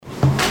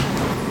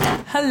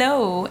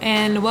Hello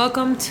and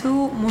welcome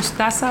to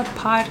Mustasa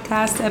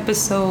podcast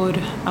episode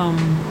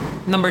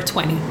number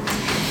 20.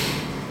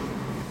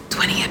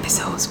 20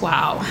 episodes.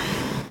 Wow.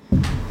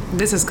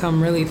 This has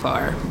come really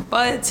far,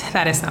 but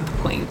that is not the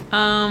point.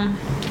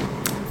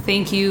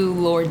 Thank you,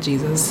 Lord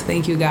Jesus.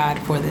 Thank you, God,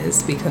 for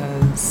this,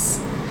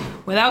 because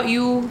without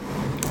you,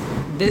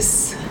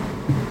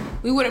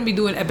 we wouldn't be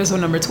doing episode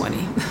number 20.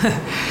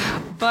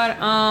 But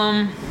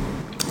I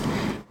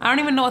don't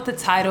even know what to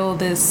title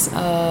this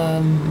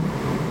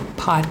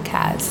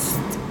podcast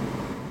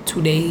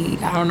today.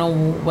 I don't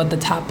know what the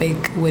topic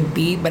would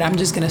be, but I'm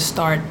just gonna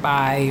start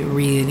by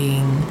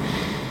reading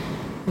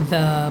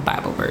the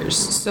Bible verse.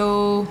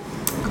 So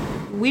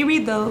we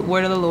read the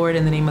word of the Lord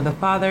in the name of the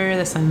Father,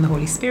 the Son, and the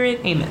Holy Spirit.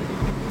 Amen.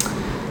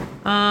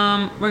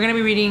 We're going to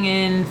be reading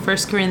in 1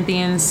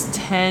 Corinthians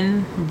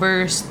 10,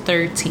 verse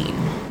 13.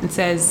 It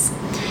says,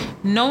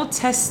 "No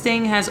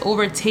testing has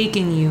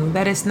overtaken you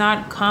that is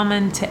not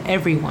common to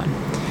everyone.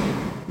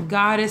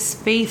 God is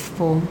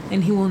faithful,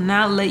 and he will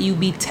not let you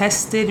be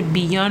tested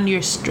beyond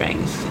your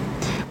strength.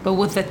 But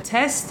with the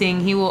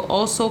testing, he will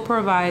also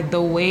provide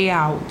the way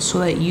out so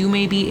that you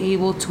may be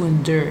able to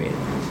endure it."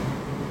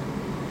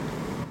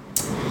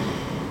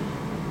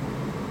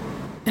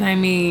 And I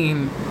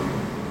mean,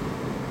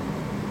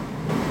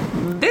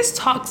 this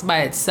talks by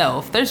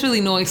itself. There's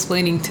really no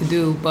explaining to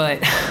do, but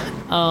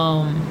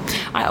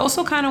I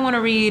also kind of want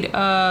to read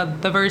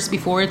the verse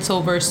before it.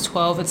 So verse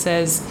 12, it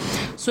says,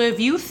 "So if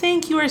you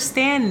think you are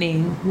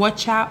standing,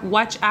 watch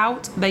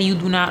out that you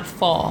do not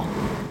fall."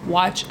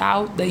 Watch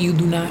out that you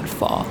do not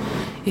fall.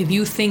 If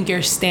you think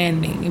you're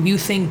standing, if you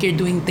think you're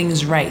doing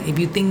things right, if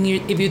you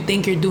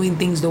think you're doing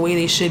things the way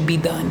they should be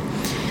done,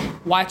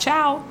 watch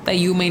out that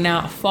you may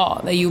not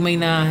fall, that you may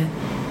not,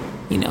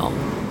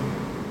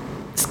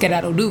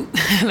 skedaddle do.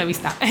 Let me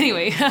stop.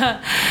 Anyway,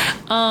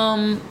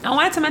 I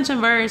wanted to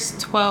mention verse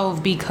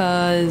 12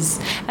 because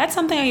that's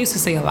something I used to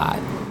say a lot.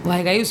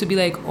 Like, I used to be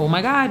like, "Oh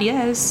my God,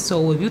 yes.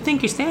 So if you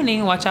think you're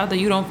standing, watch out that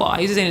you don't fall." I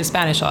used to say it in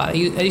Spanish a lot. I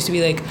used to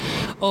be like,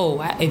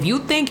 "Oh, if you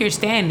think you're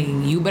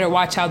standing, you better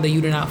watch out that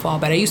you do not fall."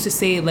 But I used to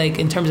say it like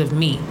in terms of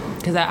me.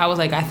 Because I was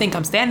like, I think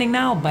I'm standing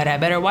now, but I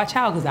better watch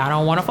out because I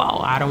don't want to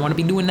fall. I don't want to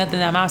be doing nothing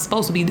that I'm not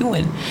supposed to be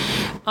doing.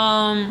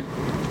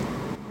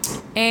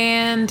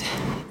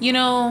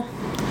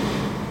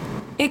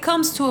 It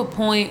comes to a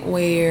point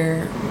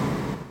where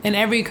in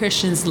every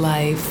Christian's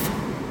life,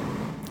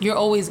 you're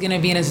always going to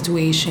be in a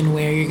situation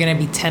where you're going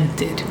to be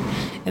tempted.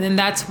 And then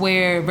that's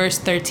where verse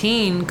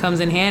 13 comes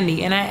in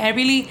handy. And I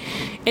really,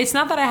 it's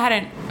not that I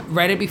hadn't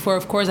read it before.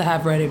 Of course I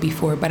have read it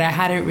before, but I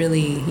hadn't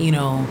really,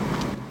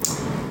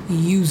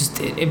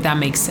 used it, if that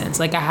makes sense.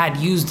 Like, I had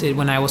used it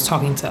when I was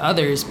talking to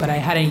others, but I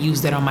hadn't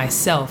used it on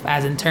myself,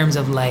 as in terms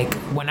of like,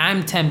 when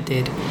I'm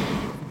tempted,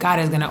 God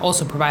is going to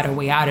also provide a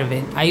way out of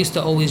it. I used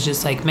to always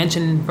just like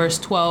mention verse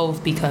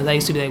 12 because I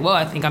used to be like, well,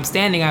 I think I'm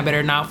standing. I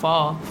better not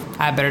fall.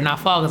 I better not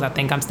fall because I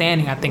think I'm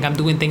standing. I think I'm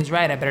doing things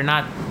right. I better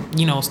not,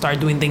 start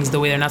doing things the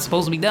way they're not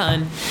supposed to be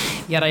done.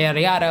 Yada, yada,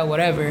 yada,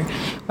 whatever.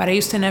 But I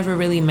used to never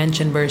really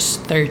mention verse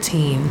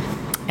 13.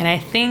 And I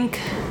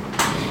think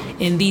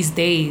in these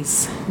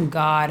days,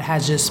 God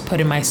has just put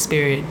in my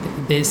spirit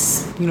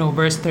this,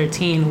 verse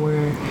 13,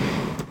 where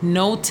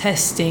no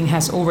testing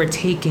has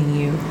overtaken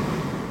you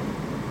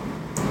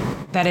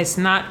that is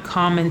not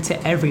common to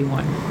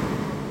everyone.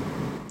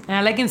 And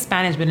I like in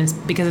Spanish,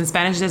 because in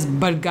Spanish it says,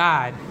 "but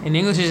God." In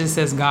English it just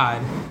says "God."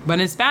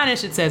 But in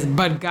Spanish it says,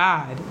 "But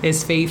God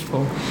is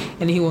faithful,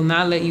 and he will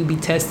not let you be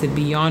tested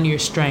beyond your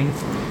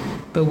strength.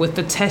 But with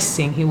the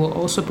testing, he will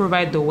also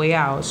provide the way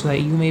out so that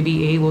you may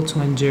be able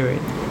to endure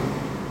it."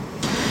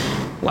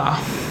 Wow.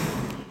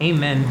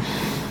 Amen.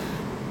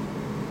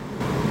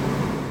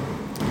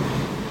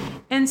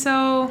 And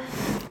so,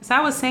 as I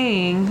was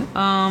saying,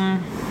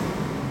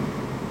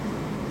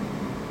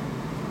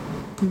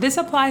 this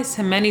applies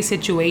to many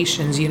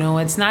situations.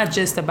 It's not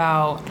just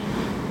about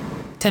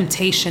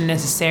temptation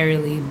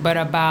necessarily, but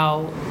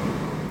about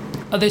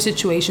other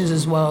situations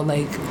as well.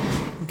 Like,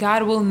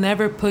 God will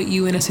never put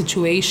you in a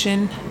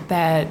situation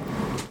that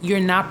you're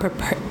not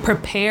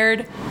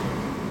prepared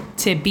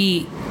to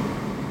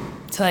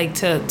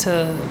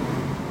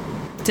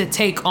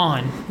take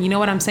on. You know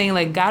what I'm saying?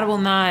 Like, God will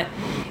not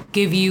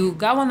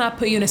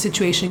put you in a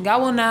situation. God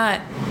will not,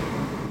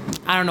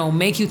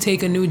 make you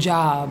take a new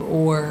job,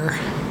 or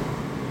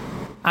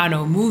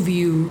move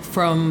you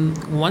from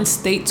one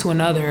state to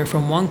another,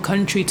 from one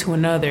country to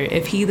another,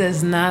 if he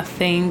does not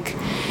think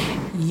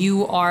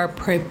you are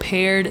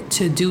prepared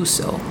to do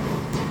so.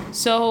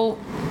 So,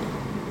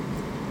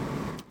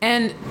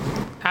 and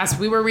as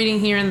we were reading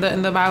here in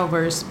the Bible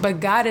verse, but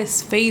God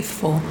is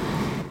faithful,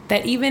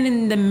 that even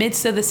in the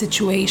midst of the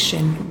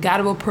situation,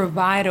 God will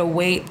provide a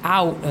way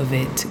out of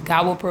it.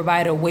 God will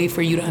provide a way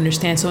for you to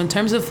understand. So in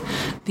terms of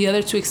the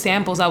other two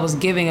examples I was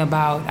talking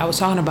about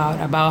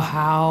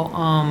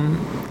how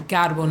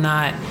God will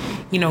not,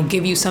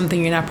 give you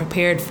something you're not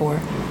prepared for.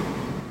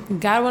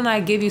 God will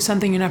not give you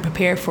something you're not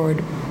prepared for,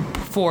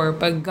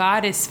 but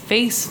God is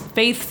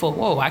faithful.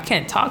 Whoa, I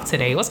can't talk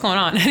today. What's going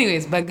on?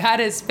 Anyways, but God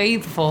is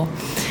faithful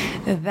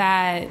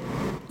that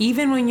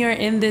even when you're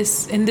in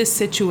this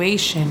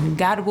situation,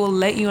 God will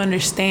let you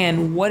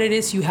understand what it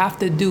is you have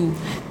to do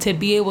to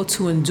be able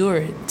to endure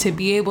it, to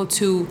be able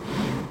to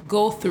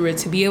go through it,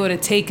 to be able to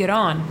take it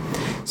on.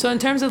 So in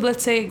terms of,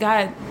 let's say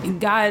God,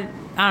 I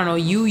don't know,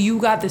 you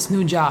got this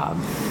new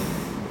job.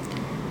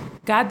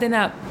 God did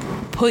not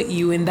put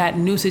you in that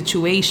new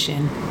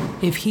situation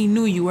if he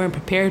knew you weren't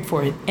prepared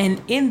for it.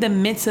 And in the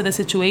midst of the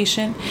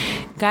situation,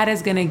 God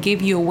is going to give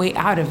you a way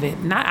out of it.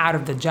 Not out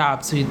of the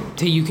job so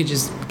you could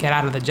just get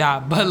out of the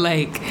job, but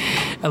like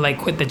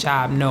quit the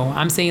job. No,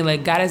 I'm saying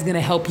like God is going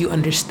to help you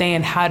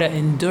understand how to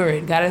endure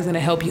it. God is going to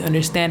help you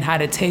understand how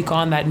to take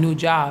on that new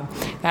job.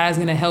 God is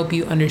going to help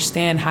you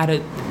understand how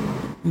to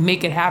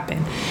make it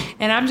happen.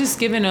 And I'm just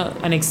giving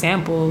an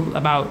example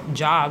about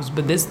jobs,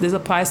 but this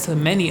applies to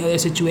many other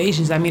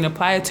situations. I mean,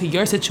 apply it to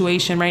your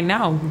situation right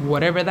now,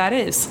 whatever that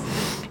is.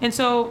 And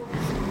so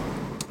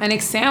an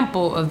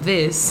example of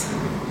this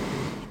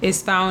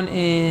is found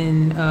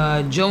in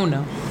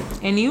Jonah.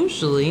 And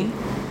usually,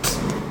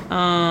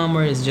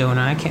 where is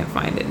Jonah? I can't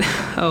find it.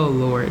 Oh,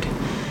 Lord.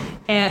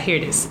 And here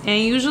it is.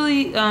 And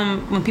usually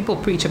when people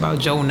preach about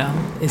Jonah,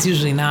 it's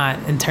usually not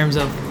in terms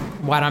of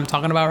what I'm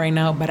talking about right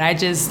now, but I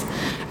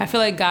feel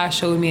like God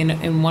showed me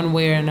in one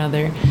way or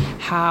another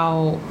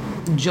how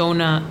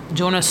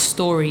Jonah's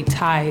story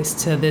ties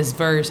to this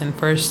verse in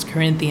 1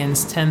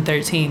 Corinthians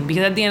 10:13,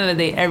 because at the end of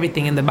the day,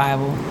 everything in the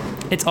Bible,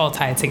 it's all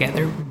tied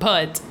together,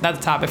 but that's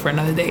a topic for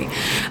another day.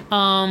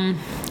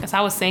 As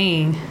I was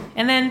saying,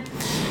 and then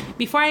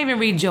before I even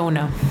read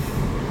Jonah,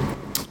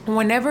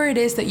 whenever it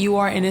is that you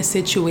are in a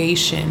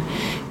situation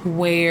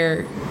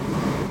where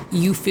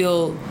you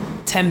feel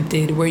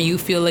tempted, where you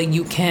feel like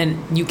you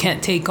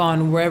can't take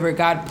on wherever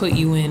God put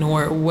you in,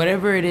 or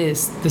whatever it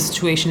is, the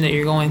situation that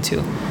you're going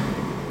to,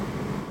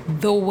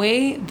 the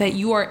way that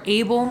you are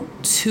able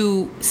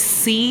to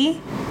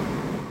see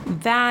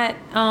that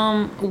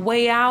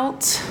way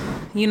out,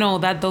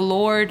 that the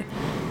Lord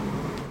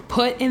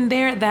put in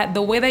there, that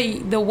the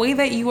way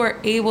that you are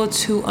able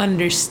to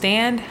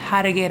understand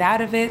how to get out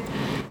of it,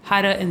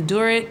 how to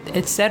endure it,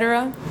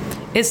 etc.,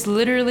 it's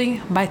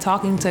literally by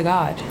talking to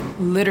God.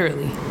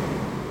 Literally.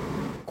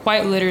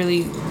 Quite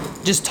literally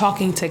just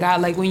talking to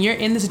God. Like when you're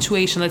in the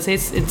situation, let's say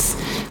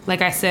it's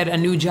like I said, a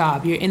new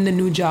job. You're in the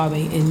new job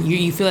and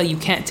you feel like you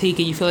can't take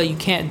it. You feel like you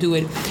can't do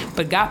it.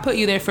 But God put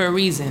you there for a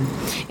reason.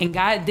 And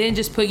God didn't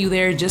just put you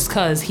there just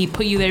because. He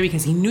put you there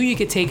because he knew you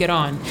could take it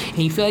on. And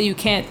you feel like you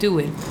can't do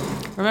it.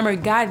 Remember,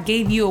 God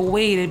gave you a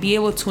way to be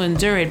able to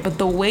endure it. But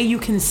the way you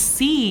can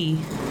see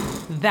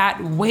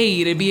that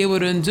way to be able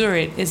to endure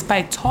it is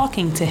by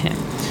talking to him.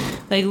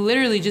 Like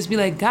literally just be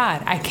like,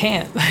 God, I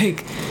can't.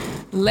 Like,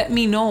 let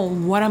me know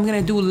what I'm going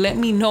to do. Let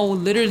me know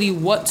literally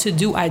what to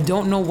do. I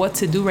don't know what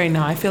to do right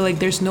now. I feel like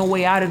there's no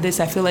way out of this.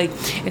 I feel like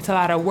it's a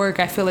lot of work.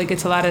 I feel like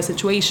it's a lot of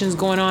situations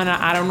going on.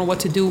 I don't know what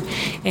to do.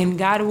 And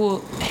God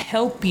will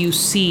help you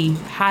see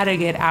how to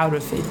get out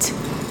of it.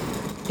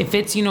 If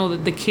it's,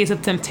 the case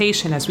of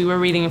temptation, as we were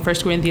reading in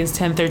 1 Corinthians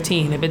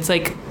 10:13, if it's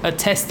like a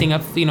testing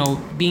of,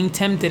 being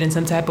tempted in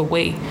some type of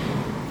way,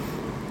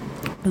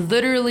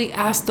 literally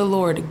ask the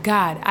Lord,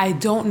 God, I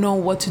don't know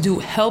what to do.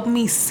 Help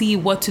me see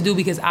what to do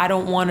because I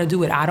don't want to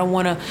do it. I don't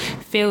want to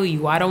fail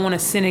you. I don't want to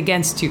sin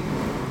against you.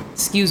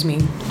 Excuse me.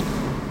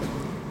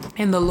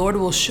 And the Lord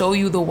will show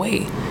you the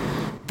way.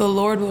 The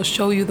Lord will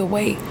show you the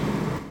way.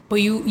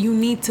 But you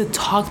need to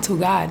talk to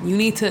God.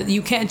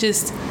 You can't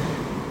just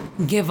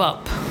give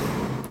up.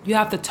 You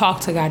have to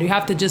talk to God. You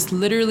have to just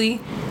literally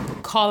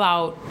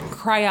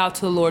cry out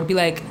to the Lord. Be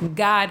like,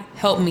 God,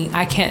 help me.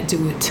 I can't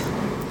do it.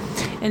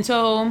 And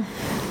so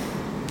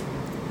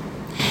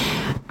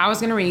I was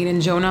going to read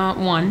in Jonah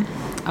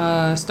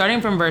 1, starting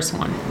from verse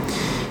 1,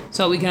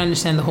 so we can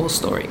understand the whole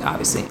story,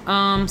 obviously.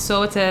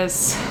 So it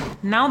says,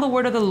 Now the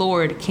word of the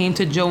Lord came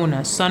to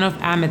Jonah, son of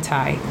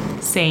Amittai,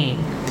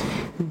 saying,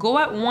 Go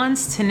at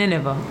once to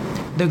Nineveh,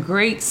 the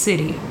great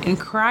city, and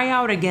cry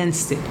out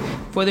against it,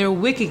 for their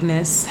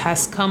wickedness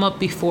has come up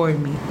before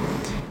me.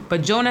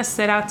 But Jonah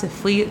set out to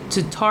flee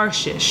to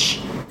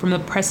Tarshish from the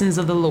presence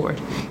of the Lord.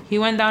 He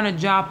went down to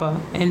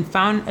Joppa and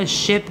found a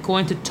ship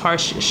going to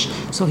Tarshish.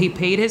 So he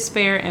paid his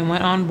fare and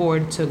went on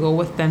board to go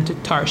with them to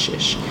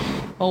Tarshish,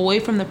 away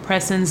from the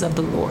presence of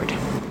the Lord.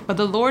 But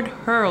the Lord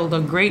hurled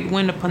a great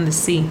wind upon the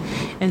sea,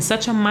 and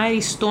such a mighty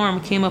storm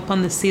came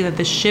upon the sea that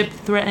the ship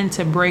threatened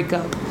to break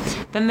up.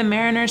 Then the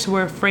mariners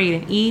were afraid,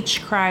 and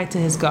each cried to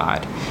his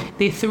God.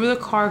 They threw the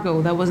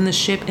cargo that was in the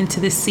ship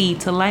into the sea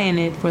to lighten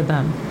it for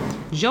them.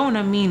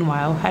 Jonah,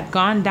 meanwhile, had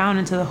gone down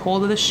into the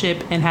hold of the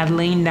ship and had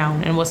lain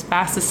down and was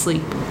fast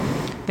asleep.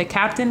 The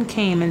captain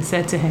came and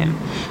said to him,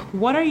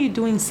 What are you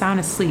doing sound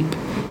asleep?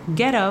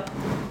 Get up,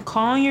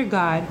 call on your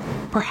God.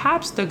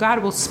 Perhaps the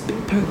God will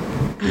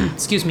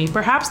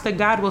Perhaps the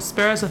God will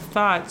spare us a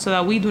thought so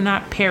that we do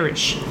not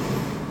perish.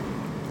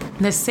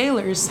 The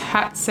sailors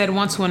said to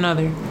one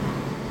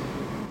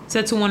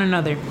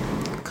another,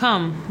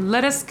 Come,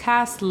 let us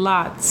cast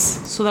lots,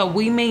 so that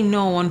we may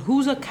know on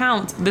whose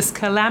account this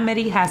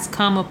calamity has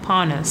come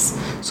upon us.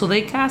 So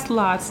they cast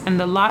lots, and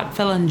the lot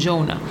fell on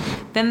Jonah.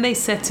 Then they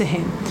said to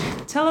him,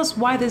 Tell us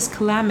why this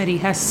calamity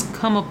has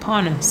come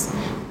upon us.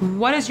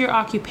 What is your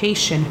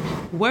occupation?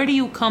 Where do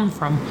you come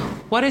from?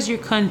 What is your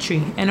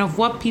country? And of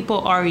what people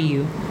are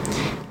you?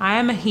 I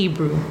am a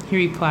Hebrew, he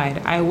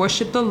replied. I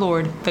worship the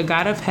Lord, the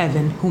God of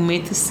heaven, who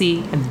made the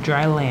sea and the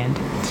dry land.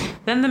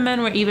 Then the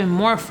men were even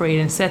more afraid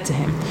and said to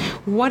him,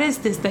 What is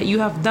this that you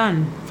have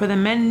done? For the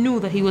men knew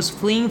that he was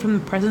fleeing from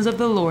the presence of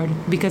the Lord,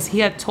 because he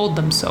had told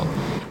them so.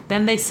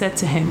 Then they said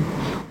to him,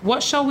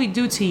 What shall we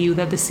do to you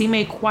that the sea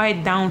may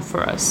quiet down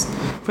for us?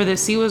 For the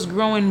sea was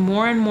growing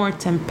more and more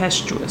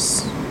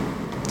tempestuous,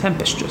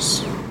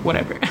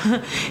 whatever.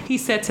 He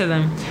said to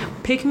them,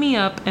 Pick me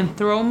up and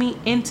throw me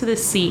into the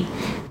sea.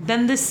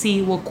 Then the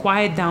sea will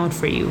quiet down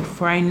for you,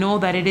 for I know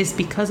that it is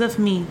because of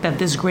me that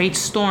this great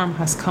storm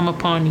has come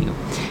upon you.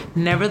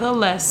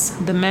 Nevertheless,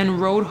 the men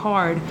rowed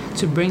hard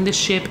to bring the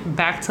ship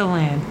back to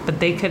land, but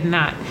they could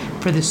not,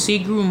 for the sea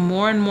grew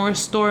more and more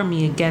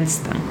stormy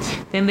against them.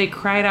 Then they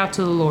cried out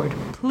to the Lord,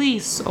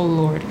 Please, O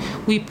Lord,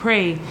 we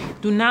pray,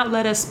 do not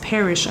let us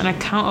perish on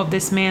account of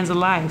this man's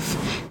life.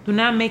 Do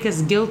not make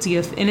us guilty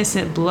of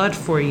innocent blood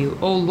for you,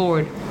 O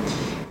Lord.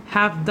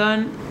 Have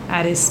done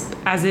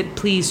as it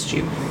pleased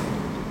you.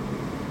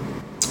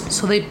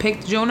 So they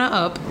picked Jonah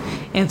up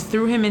and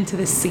threw him into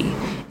the sea,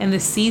 and the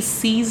sea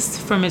ceased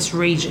from its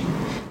raging.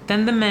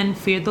 Then the men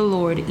feared the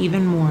Lord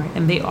even more,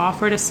 and they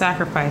offered a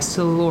sacrifice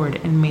to the Lord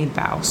and made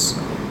vows.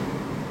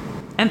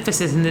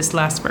 Emphasis in this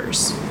last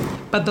verse.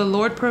 But the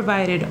Lord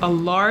provided a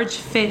large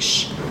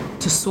fish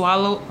to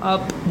swallow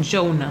up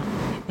Jonah,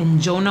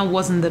 and Jonah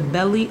was in the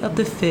belly of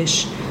the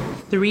fish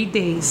 3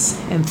 days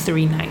and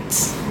 3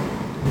 nights.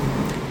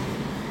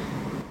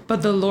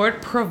 But the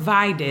Lord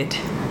provided,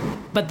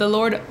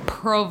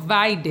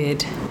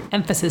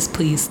 emphasis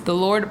please, the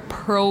Lord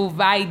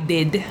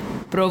provided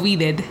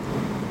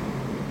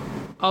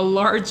a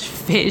large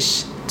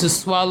fish to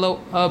swallow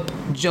up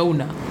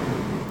Jonah.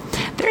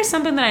 There's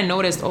something that I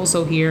noticed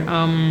also here.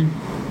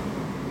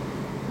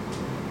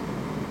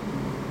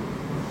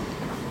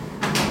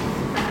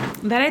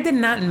 That I did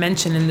not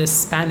mention in this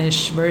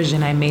Spanish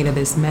version I made of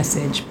this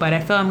message, but I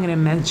feel I'm going to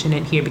mention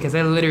it here because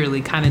I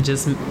literally kind of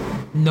just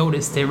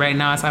noticed it right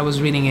now as I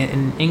was reading it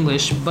in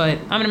English, but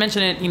I'm going to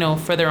mention it,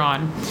 further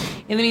on.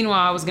 In the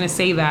meanwhile, I was going to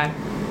say that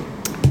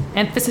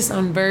emphasis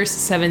on verse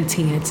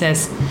 17, it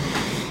says,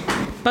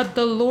 But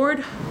the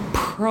Lord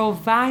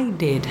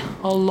provided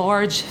a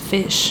large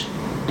fish.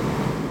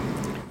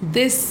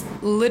 This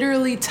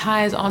literally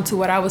ties onto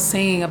what I was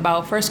saying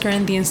about 1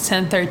 Corinthians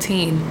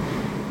 10:13.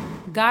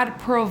 God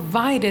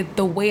provided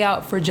the way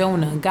out for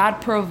Jonah. God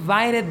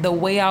provided the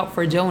way out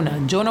for Jonah.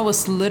 Jonah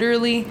was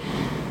literally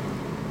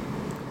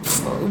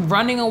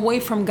running away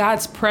from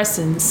God's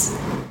presence.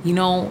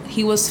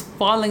 He was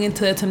falling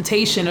into the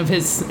temptation of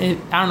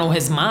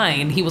his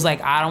mind. He was like,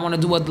 I don't want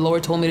to do what the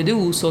Lord told me to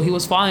do. So he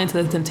was falling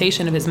into the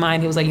temptation of his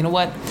mind. He was like, you know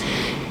what?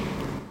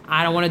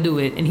 I don't want to do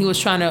it. And he was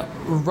trying to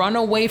run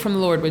away from the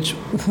Lord, which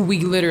we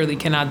literally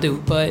cannot do.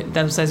 But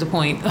that's besides the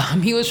point.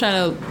 He was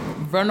trying to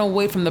run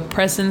away from the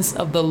presence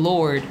of the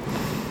Lord.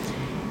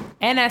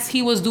 And as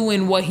he was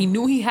doing what he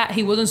knew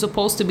he wasn't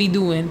supposed to be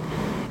doing,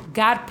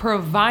 God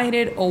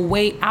provided a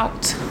way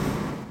out.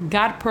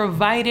 God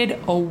provided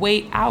a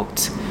way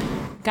out.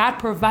 God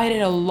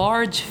provided a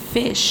large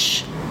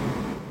fish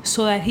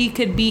so that he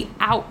could be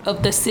out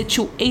of the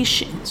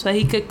situation, so that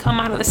he could come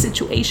out of the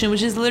situation,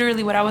 which is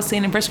literally what I was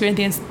saying in 1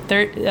 Corinthians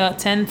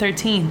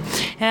 10:13.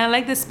 And I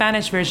like the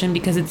Spanish version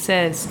because it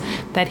says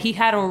that he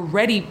had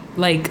already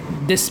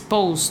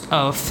disposed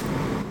of.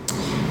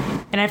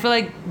 And I feel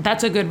like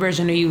that's a good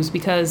version to use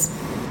because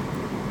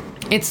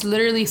it's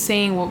literally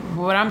saying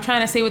what I'm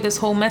trying to say with this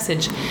whole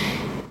message.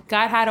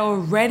 God had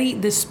already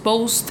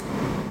disposed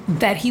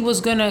that he was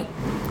going to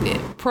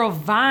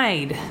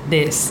provide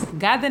this.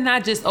 God did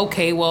not just,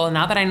 okay, well,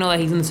 now that I know that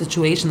he's in the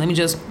situation, let me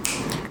just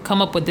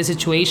come up with this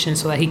situation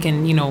so that he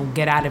can,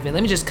 get out of it.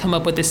 Let me just come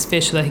up with this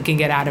fish so that he can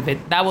get out of it.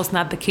 That was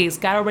not the case.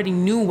 God already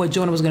knew what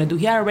Jonah was going to do.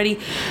 He had already,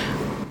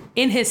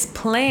 in his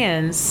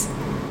plans,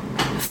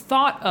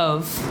 thought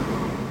of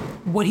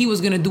what he was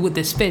going to do with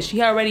this fish.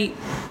 He already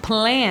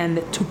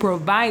planned to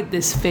provide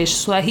this fish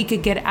so that he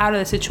could get out of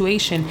the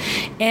situation.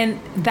 And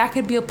that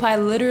could be applied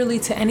literally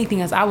to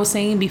anything, as I was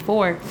saying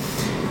before.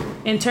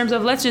 In terms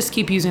of, let's just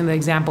keep using the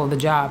example of the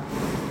job.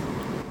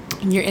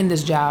 You're in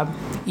this job.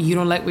 You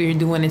don't like what you're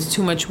doing. It's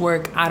too much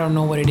work. I don't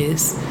know what it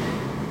is.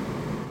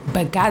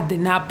 But God did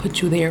not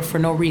put you there for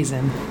no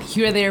reason.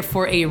 You're there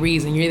for a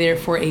reason. You're there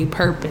for a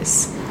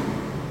purpose.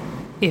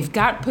 If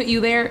God put you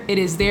there, it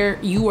is there.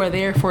 You are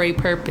there for a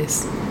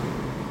purpose.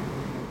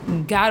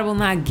 God will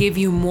not give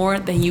you more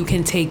than you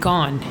can take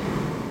on.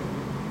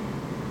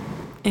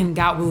 And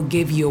God will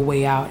give you a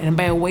way out. And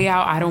by a way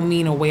out, I don't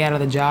mean a way out of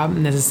the job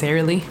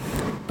necessarily,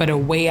 but a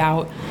way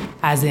out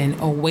as in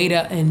a way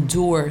to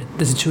endure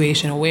the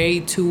situation, a way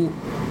to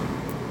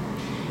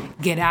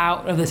get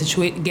out of the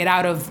situation, get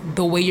out of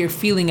the way you're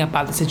feeling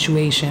about the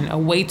situation, a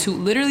way to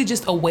literally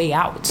just a way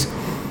out.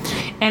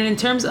 And in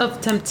terms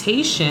of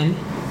temptation,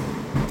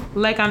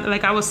 like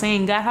I was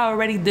saying, God had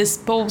already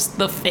disposed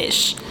the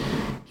fish.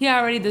 He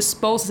already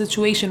disposed the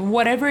situation.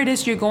 Whatever it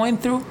is you're going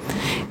through,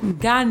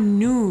 God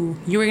knew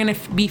you were going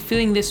to be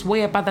feeling this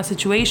way about that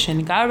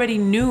situation. God already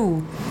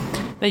knew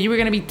that you were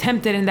going to be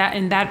tempted in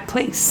that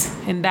place,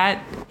 in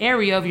that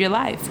area of your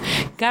life.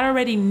 God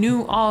already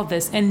knew all of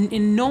this. And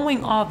in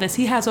knowing all of this,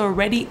 he has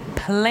already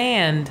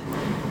planned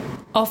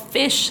a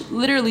fish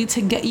literally to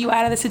get you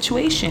out of the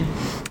situation.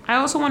 I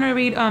also want to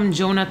read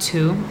Jonah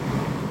 2,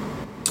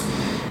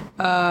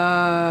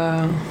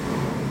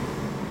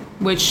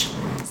 which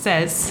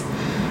says,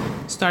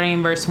 starting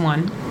in verse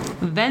 1,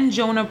 Then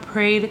Jonah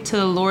prayed to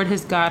the Lord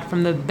his God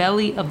from the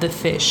belly of the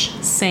fish,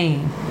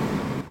 saying,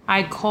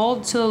 I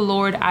called to the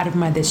Lord out of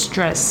my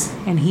distress,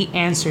 and he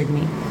answered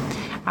me.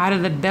 Out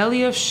of the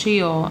belly of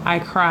Sheol I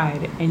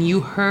cried, and you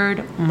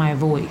heard my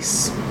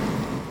voice.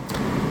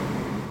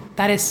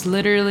 That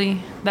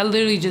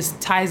literally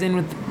just ties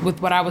in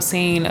with what I was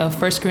saying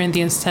of 1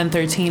 Corinthians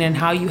 10:13, and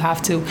how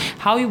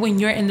when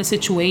you're in the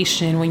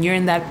situation, when you're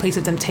in that place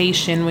of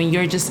temptation, when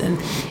you're just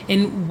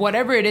in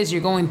whatever it is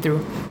you're going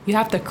through, you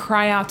have to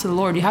cry out to the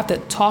Lord. You have to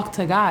talk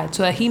to God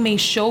so that he may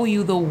show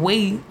you the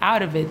way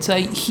out of it, so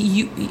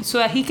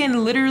that he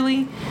can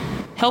literally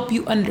help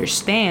you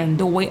understand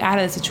the way out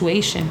of the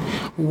situation,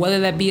 whether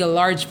that be a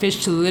large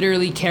fish to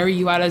literally carry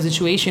you out of the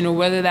situation, or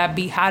whether that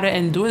be how to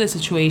endure the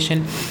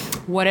situation.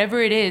 Whatever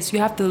it is, you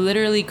have to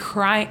literally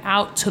cry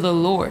out to the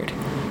Lord.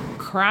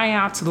 Cry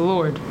out to the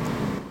Lord.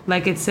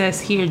 Like it says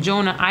here,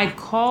 Jonah, I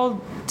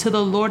called to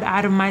the Lord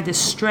out of my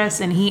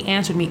distress, and he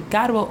answered me.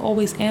 God will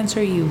always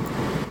answer you.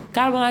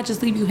 God will not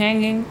just leave you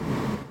hanging.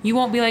 You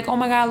won't be like, oh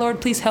my God,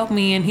 Lord, please help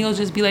me. And he'll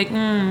just be like,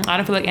 I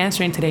don't feel like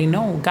answering today.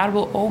 No, God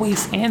will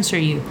always answer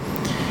you.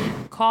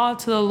 Call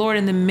to the Lord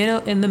in the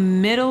midst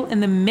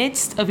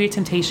of your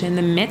temptation, in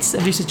the midst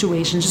of your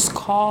situation. Just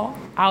call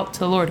out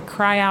to the Lord,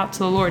 cry out to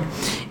the Lord.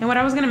 And what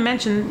I was going to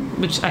mention,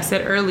 which I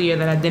said earlier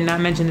that I did not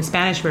mention the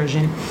Spanish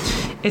version,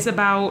 is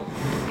about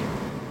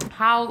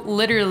how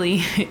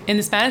literally in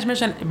the Spanish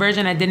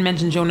version I did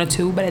mention Jonah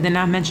 2, but I did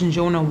not mention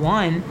Jonah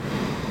 1.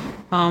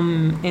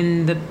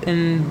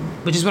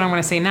 Which is what I'm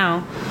going to say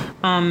now.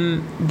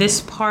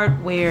 This part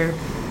where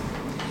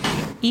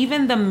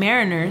even the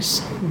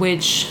mariners,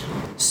 which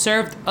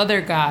served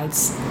other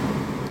gods,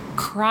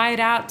 cried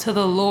out to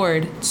the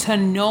Lord to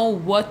know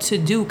what to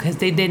do, because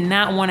they did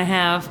not want to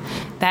have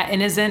that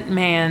innocent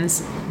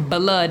man's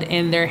blood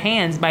in their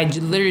hands by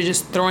literally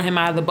just throwing him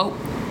out of the boat.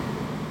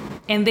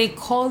 And they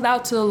called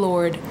out to the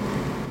Lord,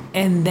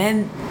 and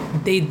then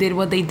they did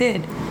what they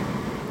did,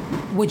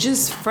 which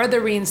just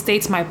further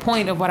reinstates my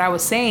point of what I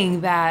was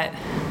saying, that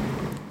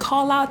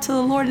call out to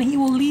the Lord and he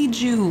will lead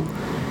you.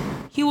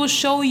 He will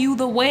show you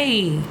the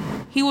way.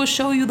 He will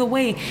show you the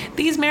way.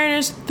 These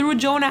mariners threw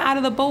Jonah out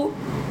of the boat.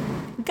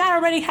 God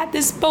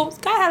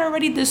had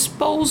already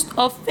disposed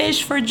of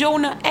fish for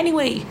Jonah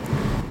anyway.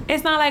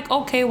 It's not like,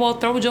 okay, well,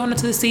 throw Jonah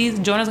to the sea,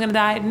 Jonah's gonna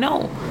die.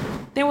 No,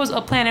 there was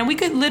a plan. And we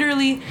could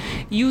literally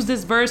use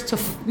this verse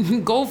to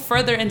go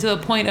further into the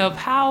point of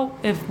how,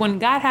 when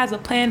God has a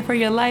plan for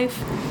your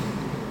life,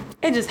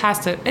 it just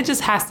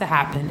has to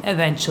happen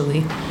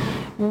eventually.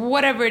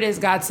 Whatever it is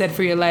God said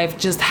for your life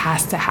just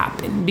has to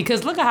happen.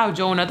 Because look at how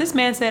Jonah, this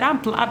man said,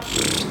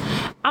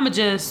 I'ma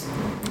just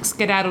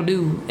skedaddle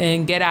do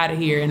and get out of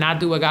here and not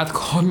do what God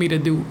called me to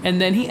do.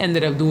 And then he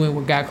ended up doing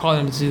what God called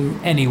him to do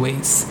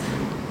anyways.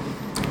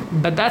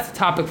 But that's a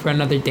topic for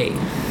another day.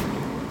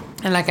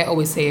 And like I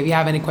always say, if you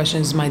have any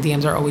questions, my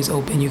DMs are always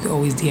open. You can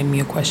always DM me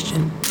a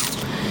question.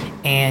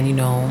 And,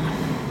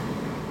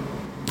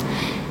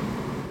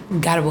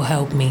 God will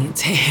help me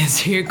to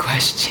answer your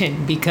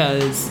question,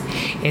 because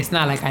it's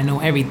not like I know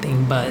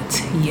everything,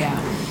 but yeah.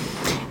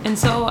 And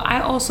so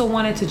I also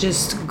wanted to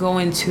just go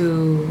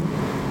into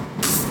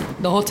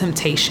the whole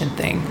temptation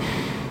thing.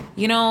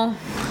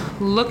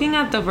 Looking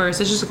at the verse,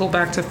 let's just go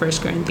back to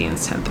 1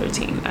 Corinthians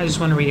 10:13. I just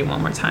want to read it one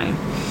more time.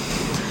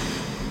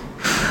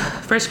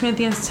 1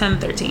 Corinthians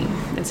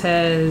 10:13. It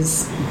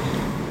says,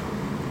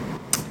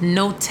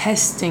 no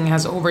testing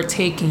has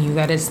overtaken you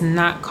that is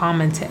not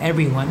common to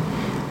everyone.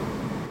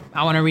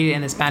 I want to read it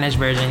in the Spanish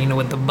version,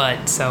 with the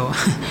but. So,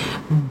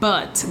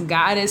 but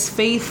God is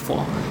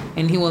faithful,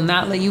 and he will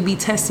not let you be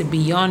tested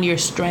beyond your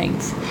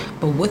strength.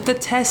 But with the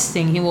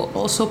testing, he will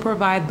also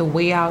provide the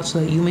way out so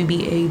that you may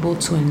be able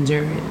to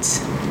endure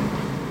it.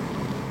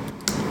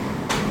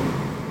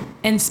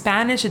 In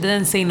Spanish, it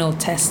doesn't say no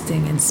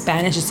testing. In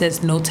Spanish, it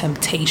says no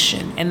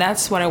temptation. And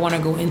that's what I want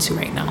to go into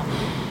right now.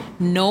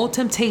 No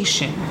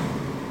temptation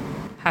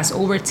has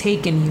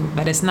overtaken you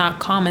that is not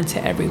common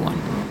to everyone.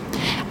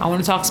 I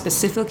want to talk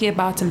specifically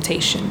about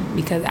temptation,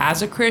 because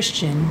as a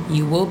Christian,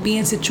 you will be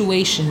in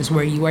situations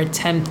where you are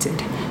tempted,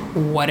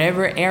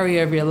 whatever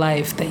area of your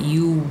life that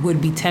you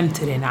would be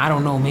tempted in. I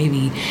don't know,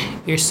 maybe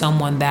you're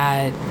someone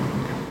that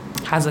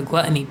has a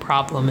gluttony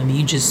problem and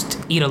you just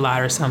eat a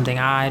lot or something.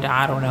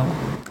 I don't know.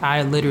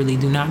 I literally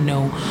do not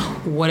know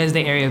what is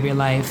the area of your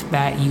life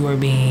that you are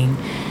being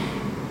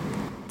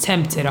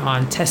tempted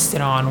on, tested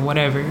on,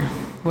 whatever.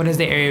 What is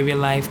the area of your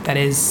life that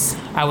is,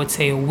 I would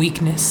say, a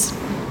weakness?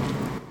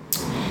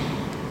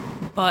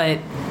 But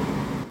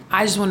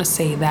I just want to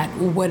say that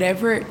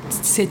whatever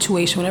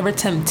situation, whatever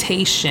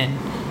temptation,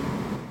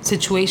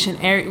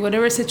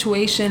 whatever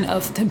situation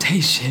of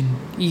temptation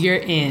you're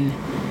in,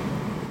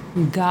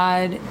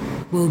 God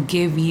will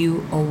give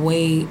you a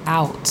way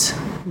out.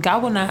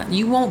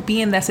 You won't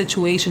be in that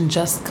situation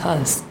just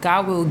cause.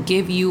 God will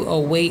give you a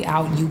way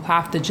out. You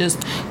have to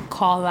just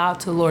call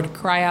out to the Lord,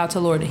 cry out to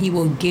the Lord. He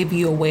will give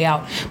you a way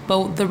out.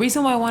 But the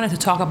reason why I wanted to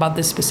talk about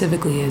this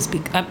specifically is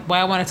why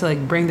I wanted to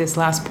bring this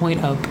last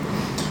point up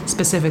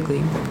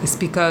specifically is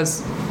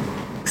because,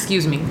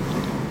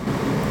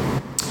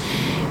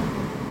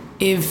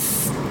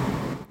 if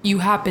you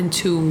happen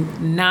to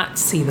not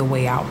see the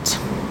way out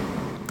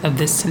of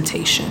this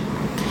temptation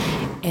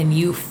and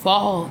you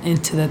fall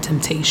into the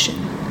temptation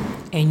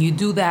and you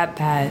do that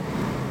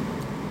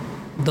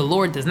the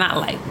Lord does not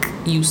like,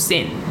 you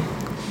sin,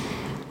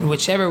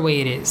 whichever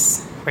way it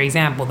is. For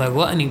example, the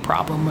gluttony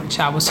problem, which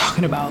I was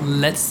talking about,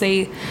 let's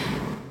say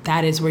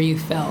that is where you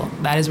fell.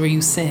 That is where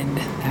you sinned.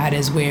 That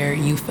is where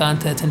you fell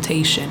into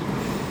temptation.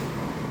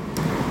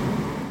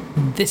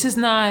 This is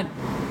not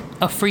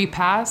a free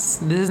pass.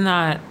 This is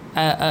not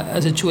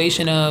a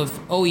situation of,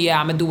 oh yeah,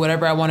 I'm going to do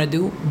whatever I want to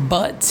do.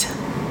 But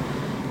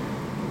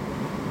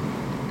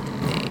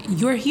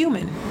you're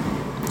human.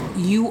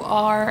 You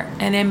are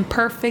an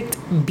imperfect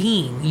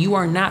being. You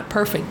are not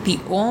perfect. The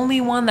only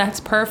one that's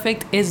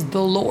perfect is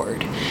the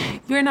Lord.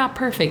 You're not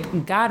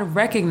perfect. God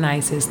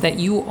recognizes that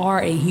you are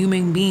a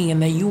human being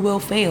and that you will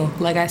fail.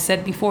 Like I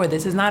said before,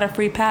 this is not a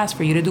free pass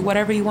for you to do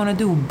whatever you want to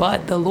do.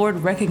 But the Lord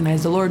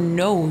recognizes, the Lord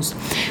knows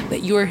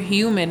that you're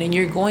human and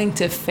you're going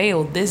to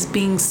fail. This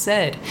being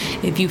said,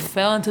 if you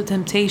fell into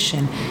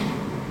temptation,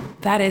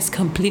 that is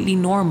completely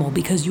normal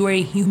because you are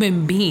a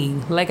human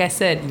being. Like I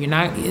said,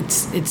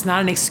 it's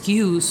not an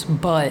excuse,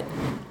 but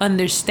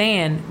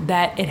understand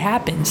that it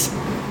happens.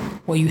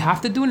 What you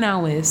have to do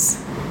now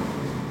is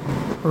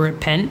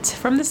repent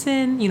from the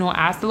sin,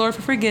 ask the Lord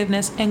for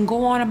forgiveness and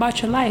go on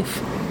about your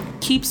life.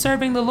 Keep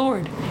serving the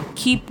Lord.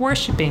 Keep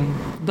worshiping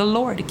the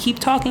Lord. Keep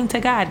talking to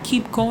God.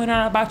 Keep going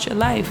on about your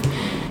life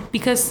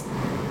because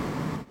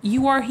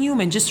you are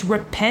human. Just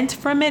repent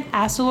from it,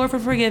 ask the Lord for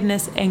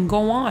forgiveness and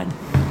go on.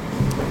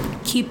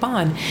 Keep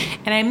on.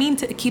 And I mean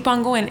to keep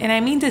on going. And I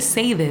mean to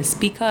say this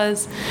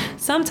because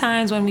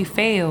sometimes when we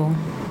fail,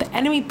 the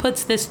enemy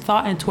puts this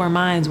thought into our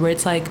minds where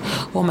it's like,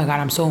 oh my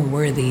God, I'm so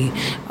unworthy.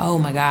 Oh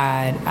my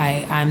God,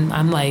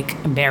 I'm like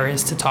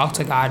embarrassed to talk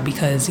to God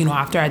because,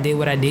 after I did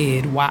what I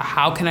did,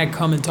 how can I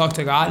come and talk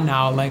to God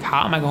now? Like,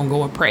 how am I going to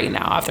go and pray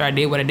now after I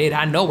did what I did?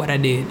 I know what I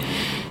did.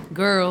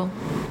 Girl,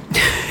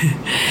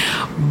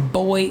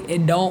 boy,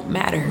 it don't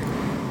matter.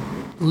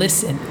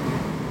 Listen.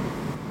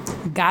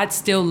 God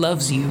still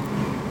loves you.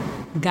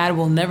 God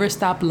will never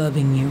stop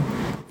loving you.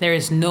 There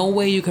is no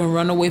way you can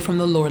run away from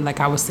the Lord. Like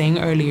I was saying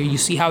earlier, you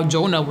see how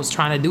Jonah was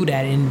trying to do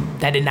that and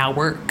that did not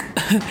work.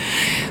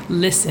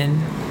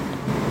 Listen,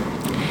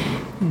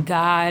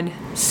 God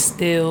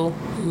still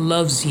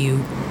loves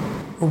you.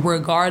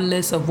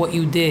 Regardless of what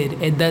you did,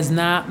 it does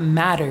not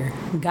matter.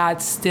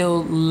 God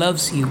still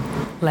loves you.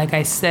 Like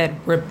I said,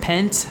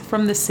 repent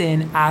from the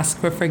sin, ask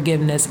for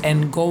forgiveness,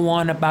 and go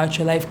on about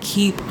your life.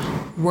 Keep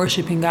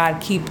worshiping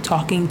God. Keep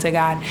talking to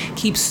God.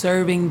 Keep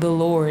serving the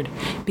Lord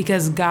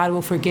because God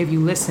will forgive you.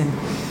 Listen,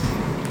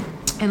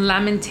 in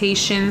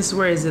Lamentations,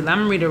 where is it? I'm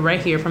gonna read it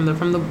right here from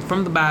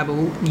the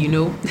Bible.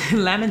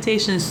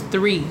 Lamentations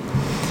 3,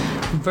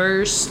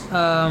 verse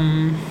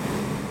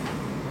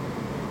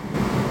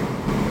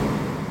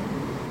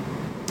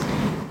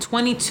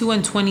 22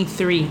 and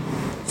 23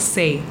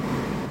 say,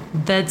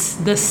 "That's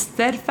the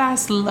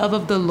steadfast love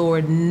of the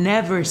Lord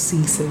never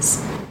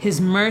ceases.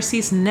 His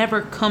mercies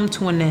never come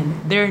to an end.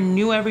 They're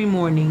new every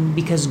morning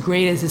because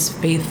great is his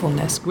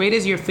faithfulness." Great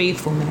is your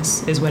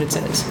faithfulness is what it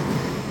says.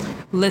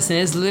 Listen,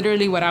 it's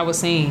literally what I was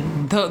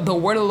saying. The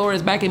word of the Lord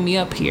is backing me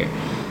up here.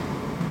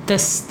 The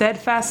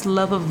steadfast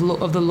love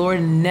of the Lord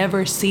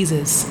never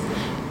ceases.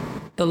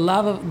 The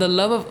love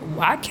of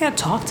I can't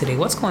talk today.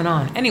 What's going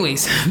on?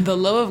 Anyways, the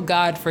love of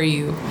God for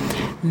you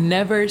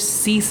never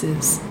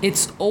ceases.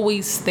 It's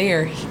always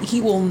there.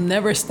 He will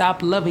never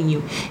stop loving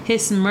you.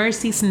 His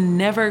mercies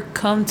never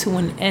come to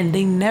an end.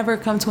 They never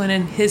come to an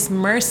end. His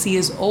mercy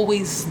is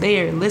always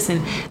there.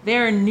 Listen, they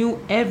are new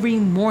every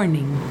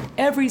morning.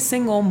 Every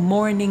single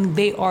morning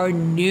they are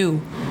new.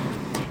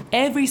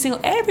 Every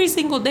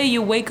single day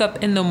you wake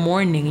up in the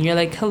morning and you're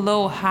like,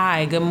 hello,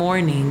 hi, good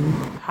morning.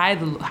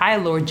 Hi,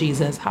 Lord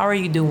Jesus. How are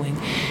you doing?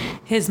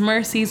 His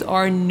mercies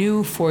are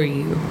new for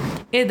you.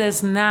 It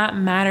does not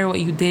matter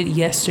what you did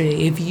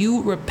yesterday. If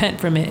you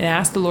repent from it and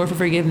ask the Lord for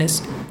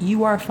forgiveness,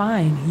 you are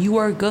fine. You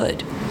are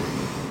good.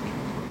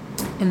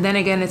 And then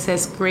again, it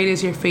says, great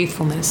is your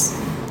faithfulness.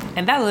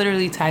 And that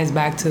literally ties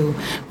back to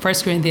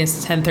 1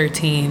 Corinthians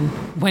 10:13,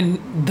 when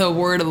the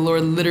word of the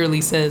Lord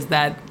literally says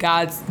that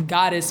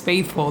God is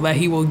faithful, that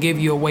he will give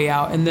you a way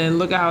out. And then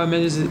look at how it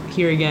mentions it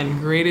here again.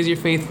 Great is your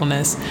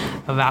faithfulness.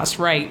 That's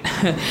right.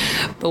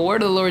 The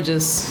word of the Lord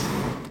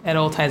it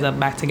all ties up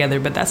back together.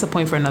 But that's a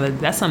point for another.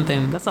 That's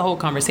a whole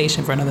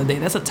conversation for another day.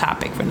 That's a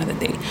topic for another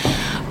day.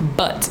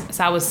 But as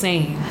I was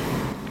saying,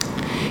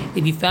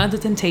 if you fell into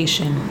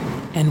temptation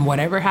and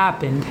whatever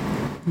happened,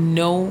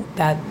 know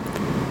that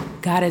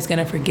God is going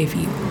to forgive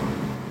you.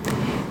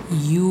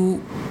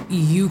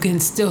 You can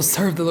still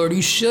serve the Lord.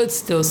 You should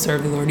still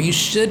serve the Lord. You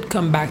should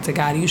come back to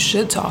God. You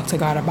should talk to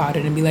God about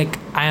it and be like,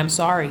 I am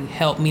sorry.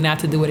 Help me not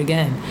to do it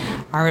again.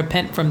 I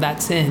repent from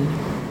that sin.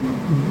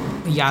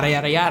 Yada,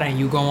 yada, yada. And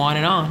you go on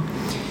and on.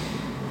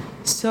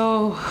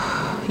 So,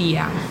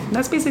 yeah,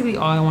 that's basically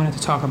all I wanted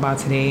to talk about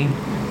today.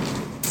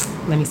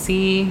 Let me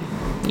see.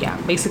 Yeah,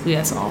 basically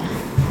that's all.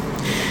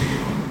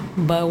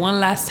 But one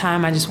last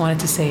time, I just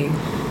wanted to say,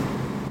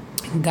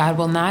 God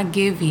will not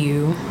give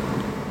you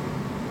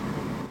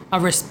a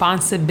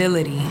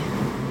responsibility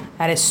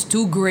that is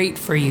too great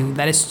for you,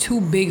 that is too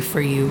big for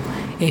you,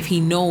 if he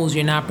knows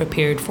you're not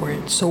prepared for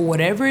it. So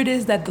whatever it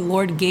is that the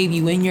Lord gave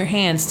you in your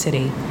hands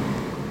today,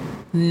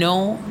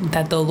 know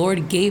that the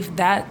Lord gave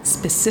that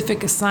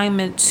specific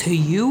assignment to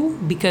you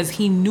because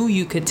he knew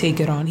you could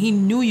take it on. He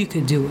knew you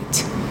could do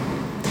it.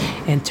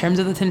 In terms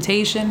of the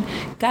temptation,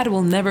 God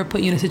will never put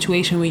you in a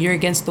situation where you're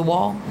against the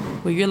wall,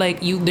 where you're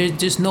like, there's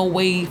just no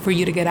way for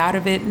you to get out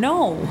of it.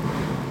 No.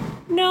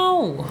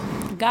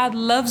 God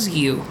loves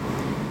you.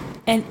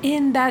 And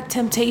in that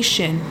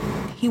temptation,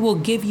 he will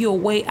give you a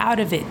way out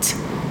of it.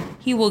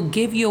 He will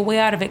give you a way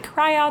out of it.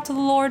 Cry out to the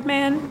Lord,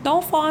 man.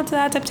 Don't fall into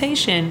that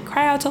temptation.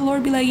 Cry out to the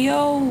Lord. Be like,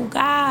 yo,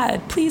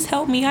 God, please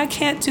help me. I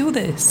can't do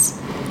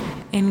this.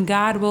 And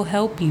God will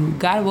help you.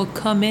 God will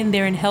come in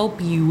there and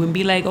help you and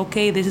be like,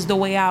 okay, this is the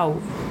way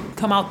out.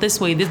 Come out this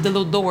way. This is the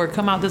little door.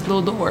 Come out this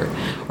little door.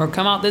 Or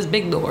come out this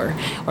big door.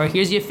 Or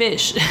here's your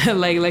fish.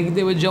 like you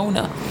did with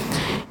Jonah.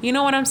 You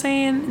know what I'm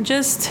saying?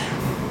 Just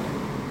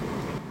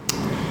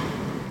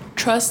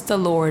trust the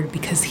Lord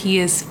because he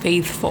is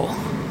faithful.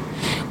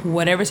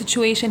 Whatever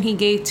situation he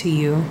gave to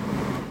you,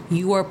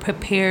 you are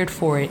prepared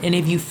for it. And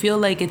if you feel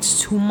like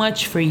it's too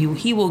much for you,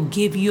 he will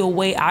give you a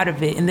way out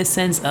of it, in the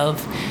sense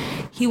of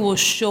he will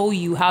show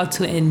you how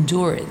to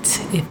endure it.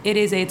 If it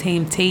is a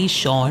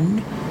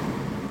temptation,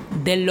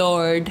 the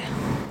Lord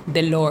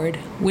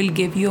will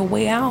give you a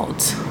way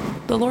out.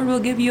 The Lord will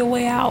give you a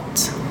way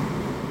out.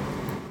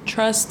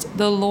 Trust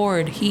the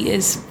Lord. He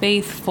is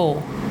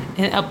faithful.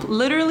 And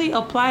literally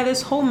apply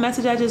this whole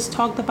message I just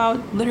talked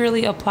about.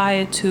 Literally apply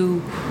it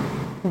to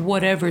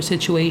whatever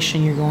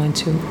situation you're going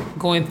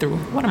through.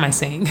 What am I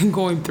saying?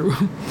 Going through.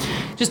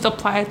 Just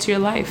apply it to your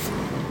life.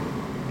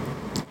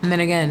 And then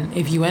again,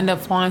 if you end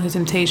up falling into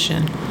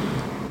temptation,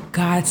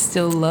 God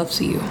still loves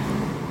you.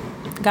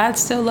 God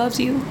still loves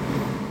you.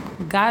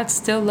 God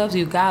still loves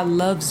you. God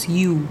loves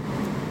you.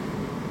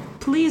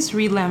 Please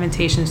read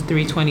Lamentations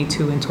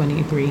 3:22 and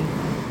 23.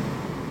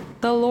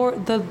 The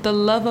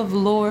love of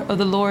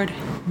the Lord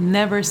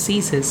never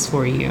ceases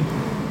for you.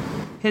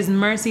 His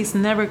mercies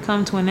never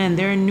come to an end.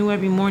 They're new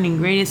every morning.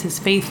 Great is his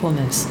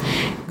faithfulness.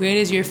 Great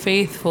is your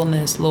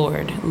faithfulness,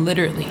 Lord.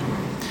 Literally.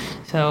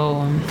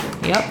 So,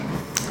 yep.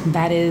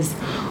 That is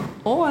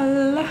all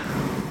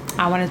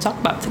I want to talk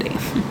about today.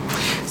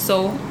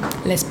 So,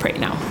 let's pray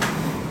now.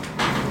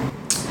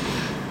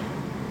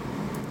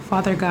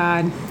 Father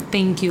God,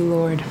 thank you,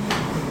 Lord.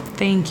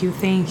 Thank you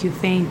for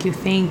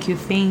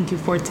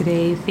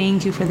today.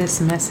 Thank you for this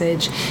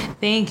message.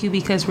 Thank you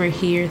because we're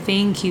here.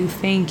 Thank you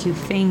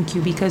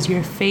because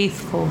you're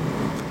faithful.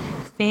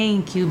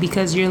 Thank you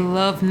because your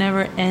love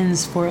never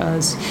ends for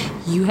us.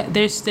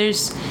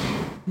 There's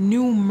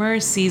new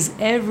mercies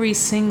every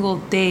single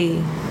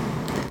day.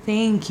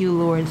 Thank you,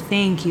 Lord.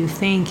 Thank you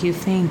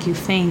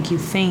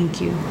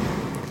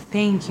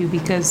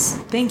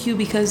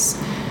because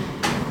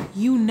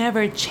you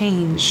never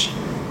change.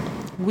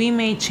 We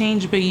may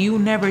change, but you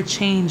never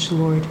change,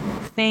 Lord.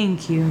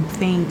 Thank you.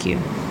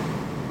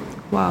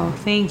 Wow.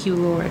 Thank you,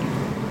 Lord.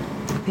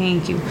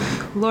 Thank you.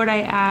 Lord,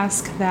 I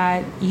ask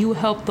that you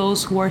help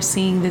those who are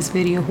seeing this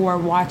video, who are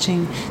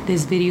watching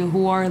this video,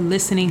 who are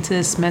listening to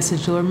this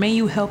message, Lord. May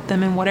you help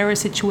them in whatever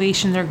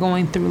situation they're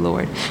going through,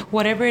 Lord.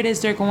 Whatever it is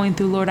they're going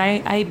through, Lord,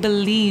 I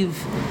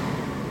believe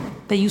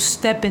that you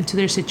step into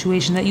their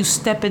situation, that you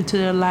step into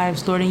their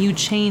lives, Lord, and you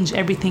change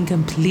everything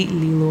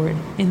completely, Lord.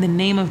 In the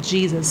name of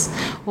Jesus.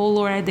 Oh,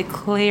 Lord, I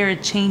declare a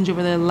change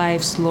over their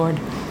lives, Lord.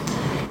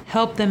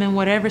 Help them in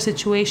whatever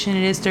situation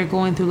it is they're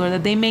going through, Lord,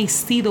 that they may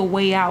see the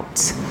way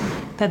out,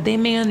 that they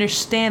may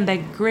understand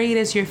that great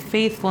is your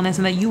faithfulness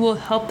and that you will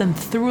help them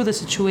through the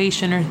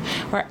situation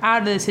or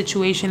out of the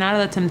situation, out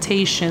of the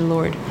temptation,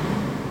 Lord.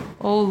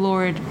 Oh,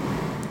 Lord,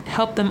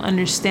 help them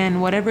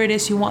understand whatever it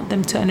is you want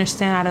them to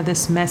understand out of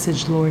this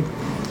message, Lord.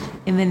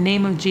 In the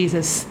name of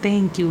Jesus,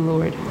 thank you,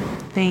 Lord.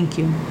 Thank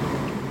you.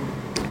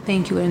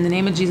 In the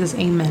name of Jesus,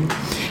 amen.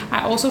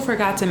 I also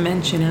forgot to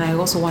mention, and I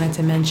also wanted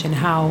to mention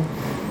how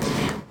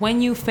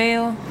when you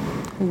fail,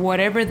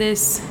 whatever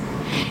this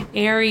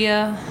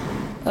area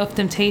of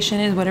temptation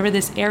is, whatever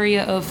this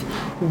area of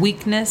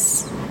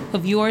weakness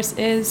of yours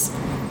is,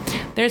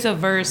 there's a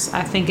verse,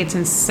 I think it's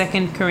in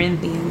 2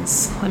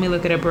 Corinthians. Let me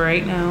look it up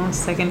right now.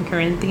 2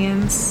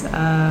 Corinthians.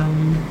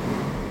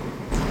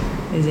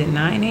 Is it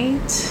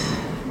 9:8?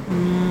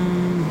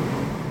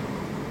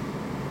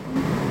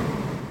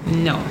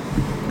 No.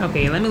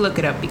 Okay, let me look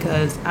it up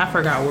because I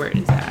forgot where it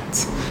is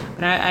at.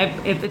 But I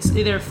if it's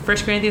either 1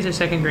 Corinthians or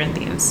 2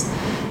 Corinthians.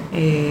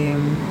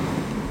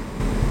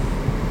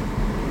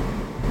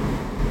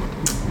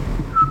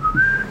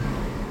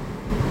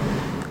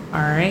 All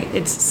right,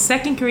 it's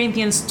 2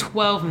 Corinthians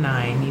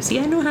 12:9. You see,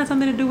 I know it has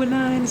something to do with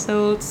 9.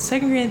 So 2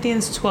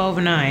 Corinthians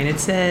 12:9. It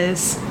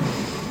says,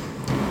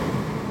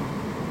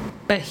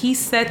 "But he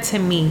said to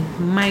me,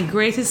 my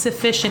grace is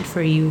sufficient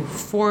for you,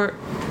 for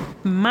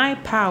my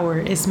power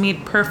is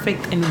made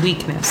perfect in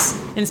weakness."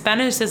 In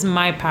Spanish it says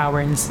my power,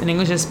 in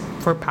English it's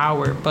for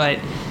power, but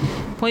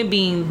point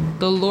being,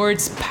 the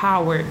Lord's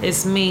power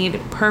is made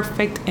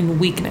perfect in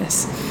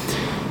weakness.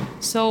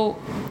 So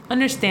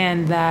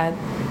understand that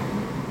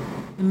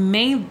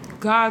may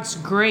God's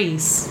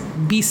grace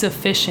be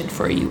sufficient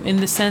for you,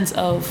 in the sense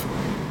of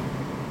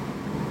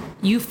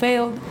you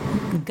failed.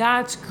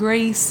 God's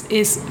grace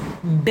is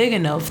big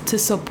enough to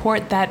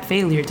support that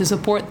failure, to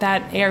support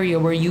that area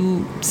where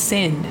you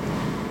sinned.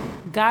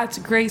 God's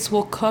grace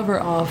will cover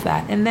all of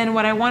that. And then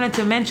what I wanted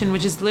to mention,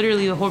 which is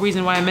literally the whole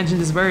reason why I mentioned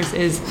this verse,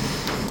 is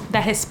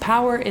that his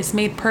power is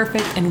made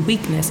perfect in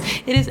weakness.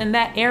 It is in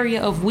that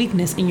area of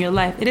weakness in your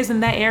life. It is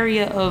in that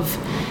area of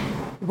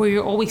where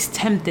you're always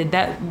tempted,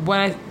 that what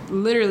I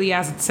literally,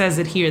 as it says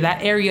it here,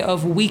 that area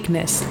of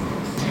weakness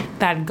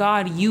that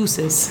God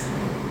uses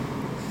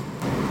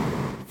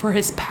for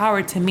his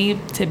power to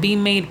be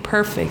made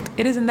perfect.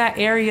 It is in that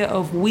area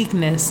of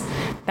weakness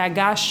that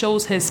God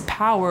shows his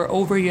power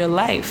over your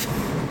life.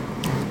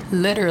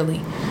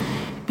 Literally.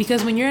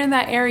 Because when you're in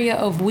that area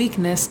of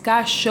weakness,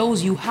 God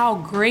shows you how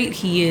great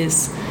he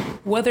is,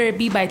 whether it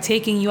be by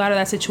taking you out of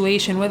that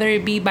situation, whether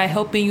it be by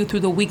helping you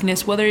through the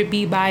weakness, whether it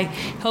be by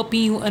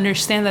helping you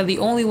understand that the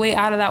only way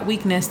out of that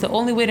weakness, the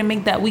only way to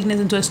make that weakness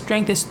into a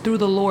strength is through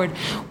the Lord.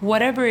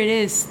 Whatever it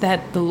is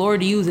that the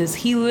Lord uses,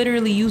 he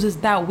literally uses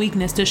that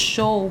weakness to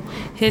show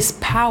his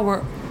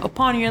power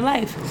upon your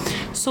life.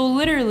 So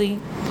literally,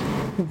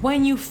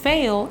 when you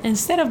fail,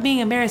 instead of being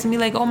embarrassed and be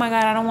like, oh my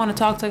God, I don't want to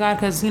talk to God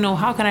because,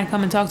 how can I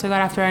come and talk to God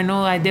after I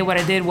know I did what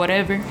I did,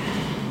 whatever.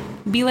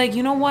 Be like,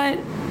 you know what?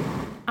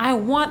 I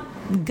want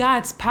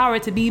God's power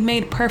to be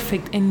made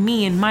perfect in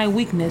me and my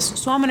weakness.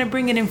 So I'm going to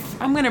bring it in.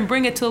 I'm going to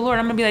bring it to the Lord.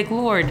 I'm going to be like,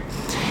 Lord,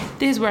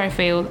 this is where I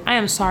failed. I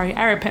am sorry.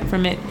 I repent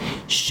from it.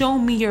 Show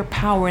me your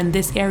power in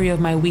this area of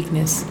my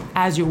weakness.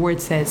 As your word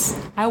says,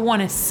 I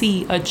want to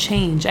see a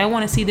change. I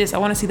want to see this. I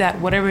want to see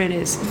that, whatever it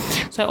is.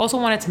 So I also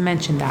wanted to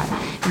mention that.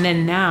 And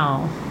then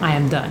now I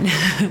am done.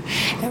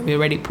 We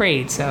already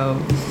prayed.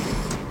 So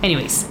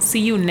anyways, see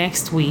you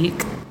next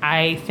week.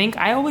 I think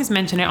I always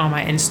mention it on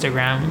my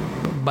Instagram,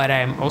 but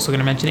I'm also going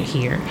to mention it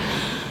here.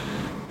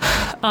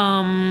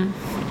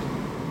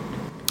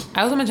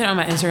 I also mention it on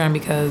my Instagram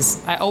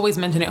because I always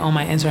mention it on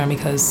my Instagram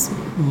because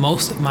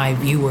most of my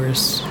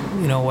viewers,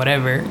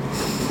 whatever,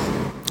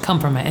 come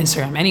from my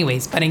Instagram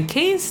anyways. But in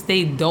case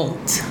they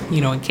don't,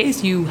 in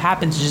case you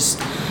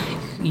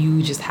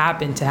just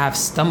happen to have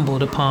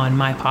stumbled upon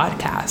my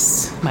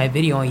podcast, my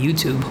video on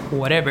YouTube,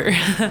 whatever,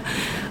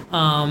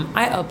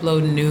 I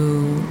upload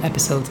new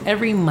episodes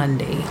every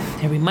Monday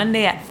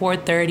at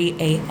 4:30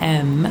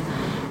 a.m.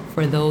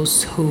 for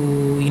those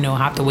who,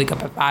 have to wake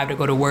up at 5 to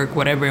go to work,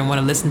 whatever, and want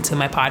to listen to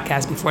my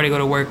podcast before they go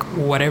to work,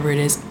 whatever it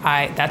is.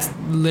 That's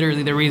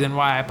literally the reason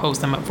why I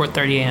post them at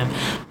 4:30 a.m.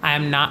 I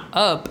am not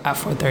up at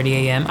 4:30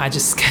 a.m. I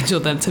just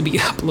scheduled them to be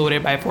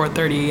uploaded by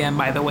 4:30 a.m.,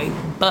 by the way.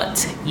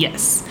 But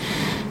yes.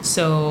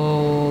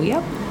 So,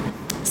 yep.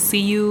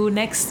 See you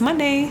next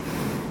Monday.